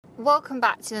Welcome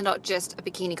back to the Not Just a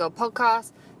Bikini Girl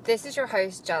podcast. This is your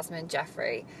host, Jasmine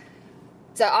Jeffrey.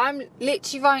 So I'm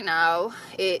literally right now,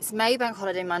 it's May Bank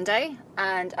Holiday Monday,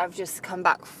 and I've just come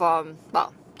back from,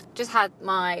 just had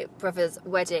my brother's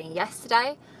wedding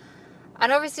yesterday.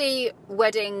 And obviously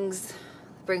weddings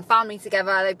bring family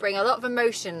together, they bring a lot of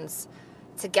emotions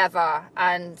together,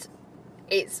 and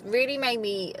it's really made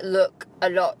me look a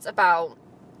lot about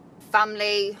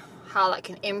family, how that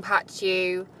can impact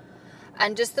you,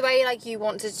 and just the way you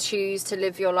want to choose to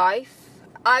live your life.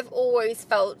 I've always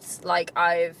felt like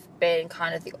I've been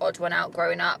kind of the odd one out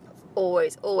growing up.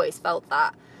 Always felt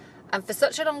that. And for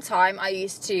such a long time, I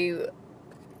used to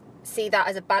see that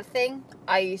as a bad thing.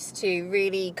 I used to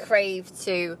really crave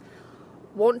to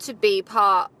want to be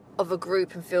part of a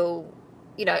group and feel,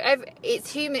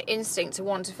 it's human instinct to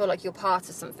want to feel like you're part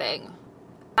of something.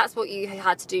 That's what you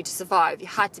had to do to survive. You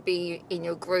had to be in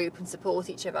your group and support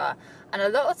each other. And a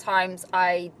lot of times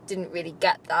I didn't really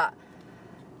get that.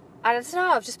 And I don't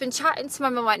know, I've just been chatting to my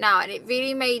mum right now, and it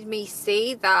really made me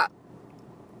see that,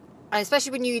 and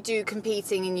especially when you do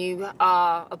competing and you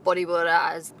are a bodybuilder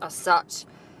as such,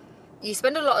 you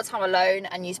spend a lot of time alone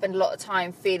and you spend a lot of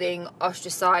time feeling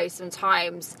ostracized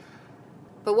sometimes.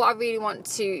 But what I really want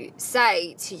to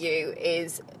say to you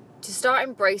is to start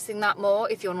embracing that more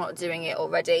if you're not doing it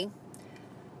already.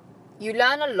 You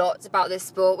learn a lot about this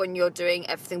sport when you're doing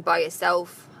everything by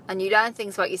yourself, and you learn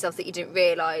things about yourself that you didn't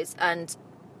realise. And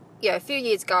a few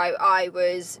years ago I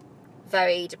was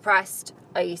very depressed.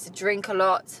 I used to drink a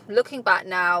lot. Looking back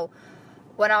now,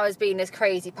 when I was being this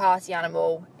crazy party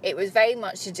animal, it was very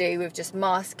much to do with just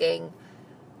masking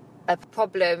a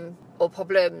problem or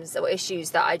problems or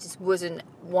issues that I just wasn't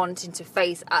wanting to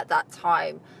face at that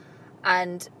time.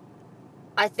 And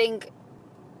I think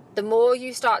the more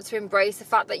you start to embrace the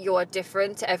fact that you're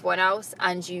different to everyone else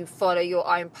and you follow your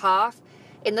own path,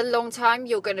 in the long term,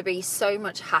 you're going to be so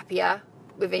much happier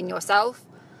within yourself.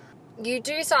 You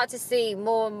do start to see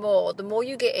more and more, the more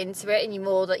you get into it and the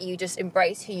more that you just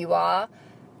embrace who you are,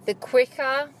 the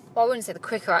quicker, I wouldn't say the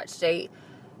quicker actually,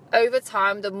 over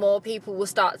time, the more people will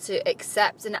start to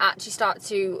accept and actually start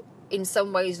to, in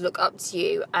some ways, look up to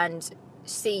you and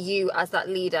see you as that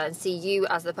leader and see you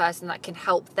as the person that can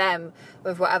help them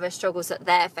with whatever struggles that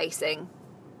they're facing.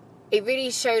 It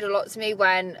really showed a lot to me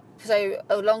so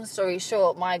a long story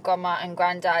short, my grandma and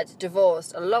granddad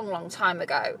divorced a long time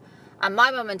ago, and my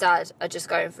mum and dad are just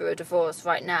going through a divorce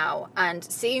right now, and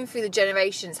seeing through the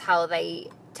generations how they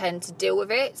tend to deal with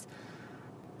it,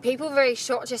 people were very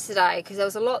shocked yesterday because there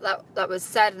was a lot that was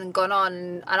said and gone on,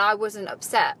 and I wasn't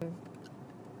upset.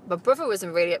 My brother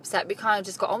wasn't really upset. We kind of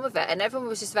just got on with it, and everyone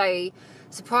was just very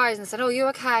surprised and said, "Oh, you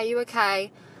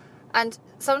okay?" And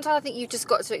sometimes I think you've just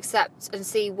got to accept and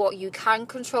see what you can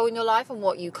control in your life and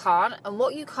what you can't. And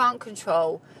what you can't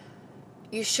control,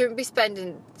 you shouldn't be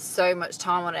spending so much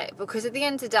time on it, because at the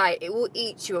end of the day, it will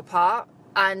eat you apart,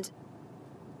 and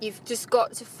you've just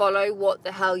got to follow what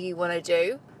the hell you want to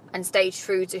do and stay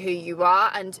true to who you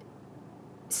are. And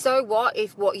so what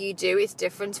if what you do is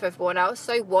different to everyone else?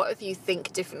 So what if you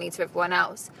think differently to everyone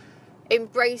else?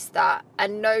 Embrace that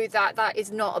and know that that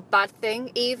is not a bad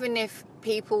thing. Even if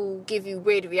people give you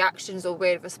weird reactions or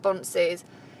weird responses,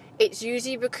 it's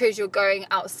usually because you're going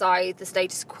outside the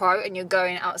status quo and you're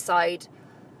going outside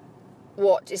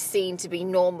what is seen to be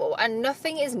normal. And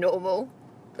nothing is normal.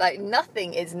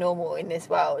 Nothing is normal in this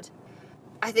world.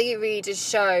 I think it really just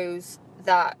shows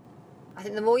that I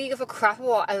think the more you give a crap about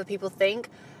what other people think,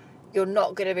 you're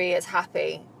not going to be as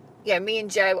happy. Me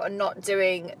and Joe are not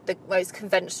doing the most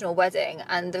conventional wedding,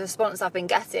 and the response I've been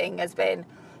getting has been,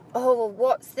 "Oh, well,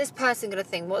 what's this person going to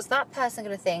think? What's that person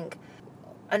going to think?"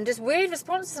 And just weird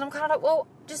responses, and I'm kind of like, well,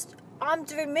 just, I'm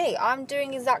doing me. I'm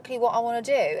doing exactly what I want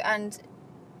to do, and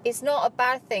it's not a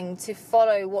bad thing to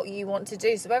follow what you want to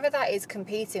do. So whether that is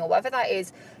competing, or whether that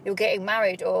is you're getting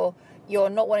married, or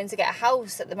you're not wanting to get a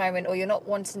house at the moment, or you're not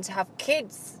wanting to have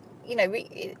kids,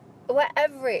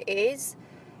 whatever it is,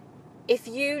 if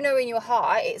you know in your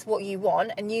heart it's what you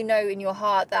want, and you know in your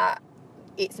heart that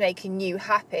it's making you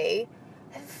happy,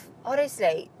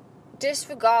 honestly,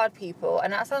 disregard people.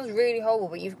 And that sounds really horrible,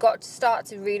 but you've got to start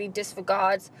to really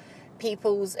disregard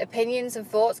people's opinions and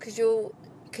thoughts, because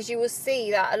you will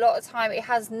see that a lot of time it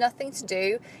has nothing to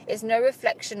do, it's no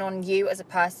reflection on you as a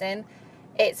person,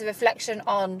 it's a reflection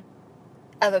on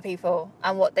other people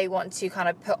and what they want to kind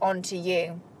of put onto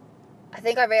you. I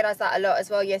think I realised that a lot as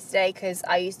well yesterday, because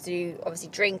I used to obviously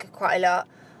drink quite a lot,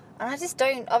 and I just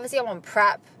don't, obviously I'm on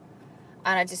prep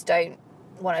and I just don't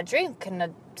want to drink, and I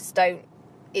just don't,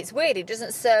 it's weird, it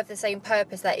doesn't serve the same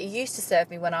purpose that it used to serve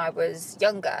me when I was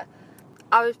younger.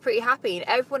 I was pretty happy, and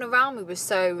everyone around me was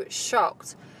so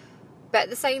shocked But at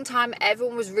the same time,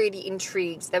 everyone was really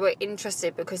intrigued. They were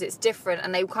interested because it's different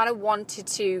and they kind of wanted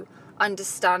to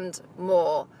understand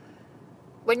more.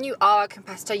 When you are a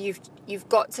competitor, you've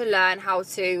got to learn how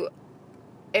to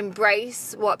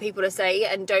embrace what people are saying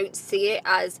and don't see it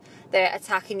as they're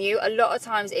attacking you. A lot of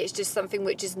times it's just something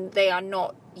which is they are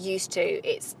not used to.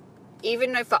 It's,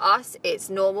 even though for us it's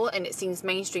normal and it seems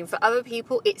mainstream, for other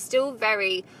people it's still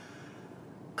very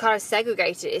kind of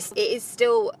segregated. It is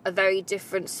still a very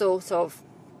different sort of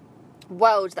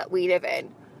world that we live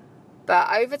in.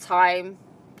 But over time,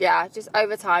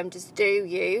 just do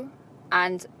you,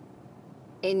 and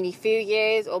in a few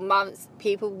years or months,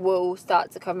 people will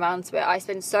start to come around to it. I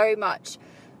spent so much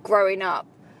growing up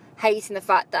hating the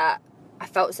fact that I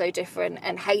felt so different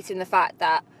and hating the fact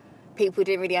that people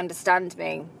didn't really understand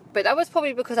me. But that was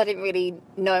probably because I didn't really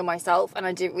know myself and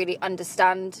I didn't really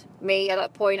understand me at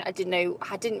that point. I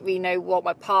didn't really know what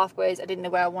my path was. I didn't know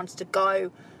where I wanted to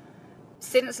go.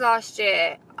 Since last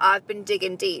year, I've been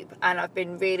digging deep and I've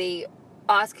been really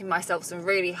asking myself some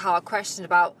really hard questions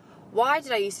about, why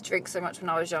did I used to drink so much when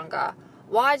I was younger?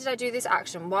 Why did I do this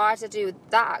action? Why did I do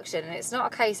that action? And it's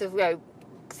not a case of,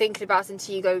 thinking about it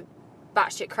until you go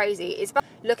batshit crazy. It's about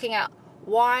looking at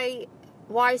why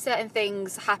certain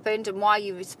things happened and why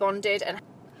you responded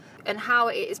and how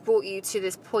it has brought you to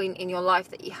this point in your life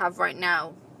that you have right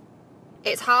now.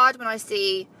 It's hard when I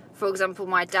see, for example,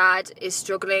 my dad is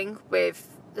struggling with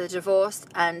the divorce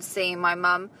and seeing my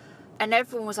mum. And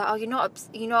everyone was like, oh, you're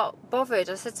not bothered.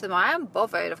 I said to them, I am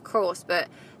bothered, of course. But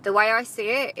the way I see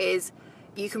it is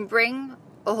you can bring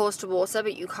a horse to water,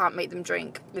 but you can't make them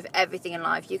drink with everything in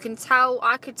life.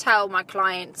 I could tell my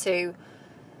client to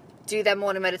do their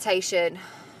morning meditation,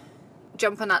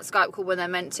 jump on that Skype call when they're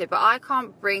meant to. But I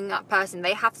can't bring that person.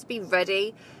 They have to be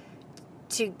ready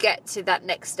to get to that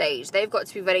next stage. They've got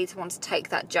to be ready to want to take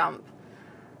that jump.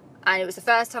 And it was the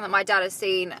first time that my dad has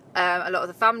seen a lot of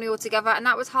the family all together, and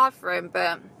that was hard for him.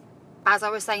 But as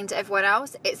I was saying to everyone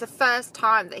else, it's the first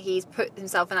time that he's put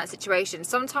himself in that situation.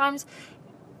 Sometimes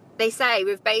they say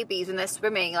with babies when they're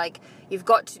swimming, you've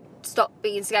got to stop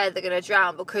being scared they're going to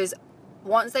drown, because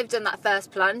once they've done that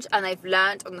first plunge and they've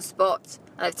learned on the spot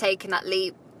and they've taken that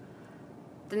leap,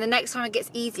 then the next time it gets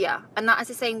easier. And that is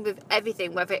the same with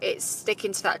everything, whether it's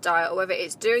sticking to that diet or whether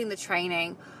it's doing the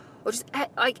training, or just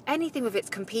anything, with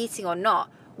it's competing or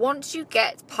not. Once you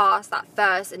get past that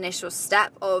first initial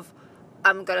step of,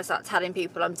 I'm going to start telling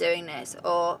people I'm doing this,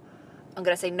 or I'm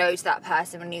going to say no to that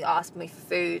person when you ask me for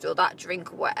food or that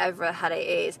drink or whatever the hell it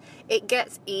is, it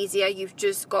gets easier. You've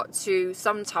just got to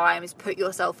sometimes put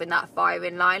yourself in that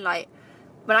firing line.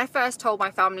 When I first told my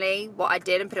family what I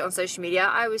did and put it on social media,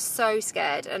 I was so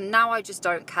scared, and now I just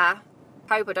don't care.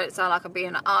 I hope I don't sound like I'm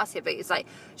being an arse here, but it's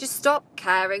just stop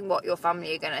caring what your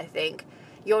family are going to think.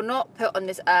 You're not put on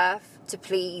this earth to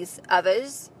please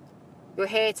others. You're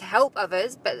here to help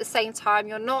others, but at the same time,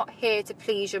 you're not here to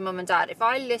please your mum and dad. If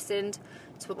I listened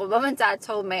to what my mum and dad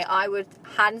told me, I would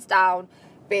hands down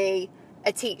be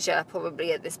a teacher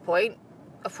probably at this point,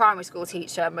 a primary school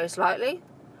teacher most likely.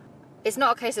 It's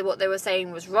not a case of what they were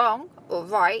saying was wrong or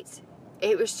right.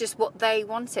 It was just what they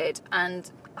wanted.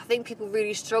 And I think people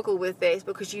really struggle with this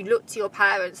because you look to your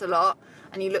parents a lot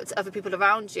and you look to other people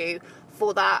around you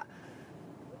for that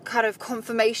kind of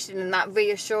confirmation and that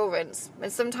reassurance.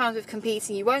 And sometimes with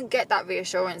competing, you won't get that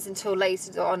reassurance until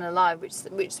later on in life,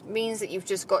 which means that you've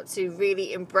just got to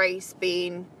really embrace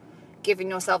giving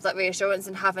yourself that reassurance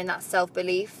and having that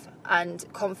self-belief and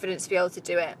confidence to be able to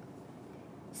do it.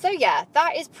 So yeah,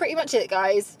 that is pretty much it,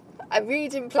 guys. I really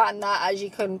didn't plan that, as you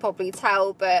can probably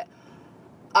tell, but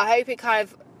I hope it kind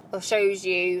of shows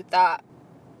you that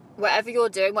whatever you're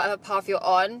doing, whatever path you're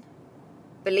on,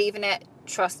 believe in it,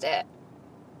 trust it.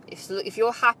 If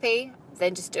you're happy,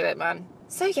 then just do it, man.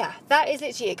 So yeah, that is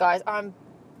literally it, guys. I'm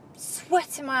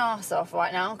sweating my ass off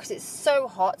right now because it's so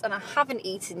hot and I haven't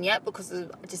eaten yet because I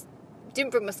just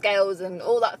didn't bring my scales and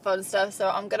all that fun stuff. So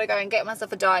I'm going to go and get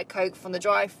myself a Diet Coke from the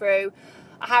drive-thru.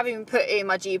 I haven't even put in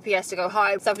my GPS to go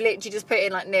home. So I've literally just put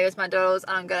in nearest McDonald's,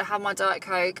 and I'm going to have my Diet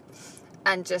Coke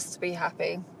and just be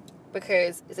happy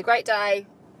because it's a great day.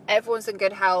 Everyone's in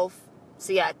good health.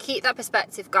 So yeah, keep that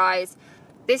perspective, guys.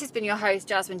 This has been your host,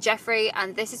 Jasmine Jeffrey,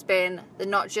 and this has been the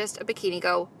Not Just a Bikini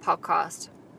Girl podcast.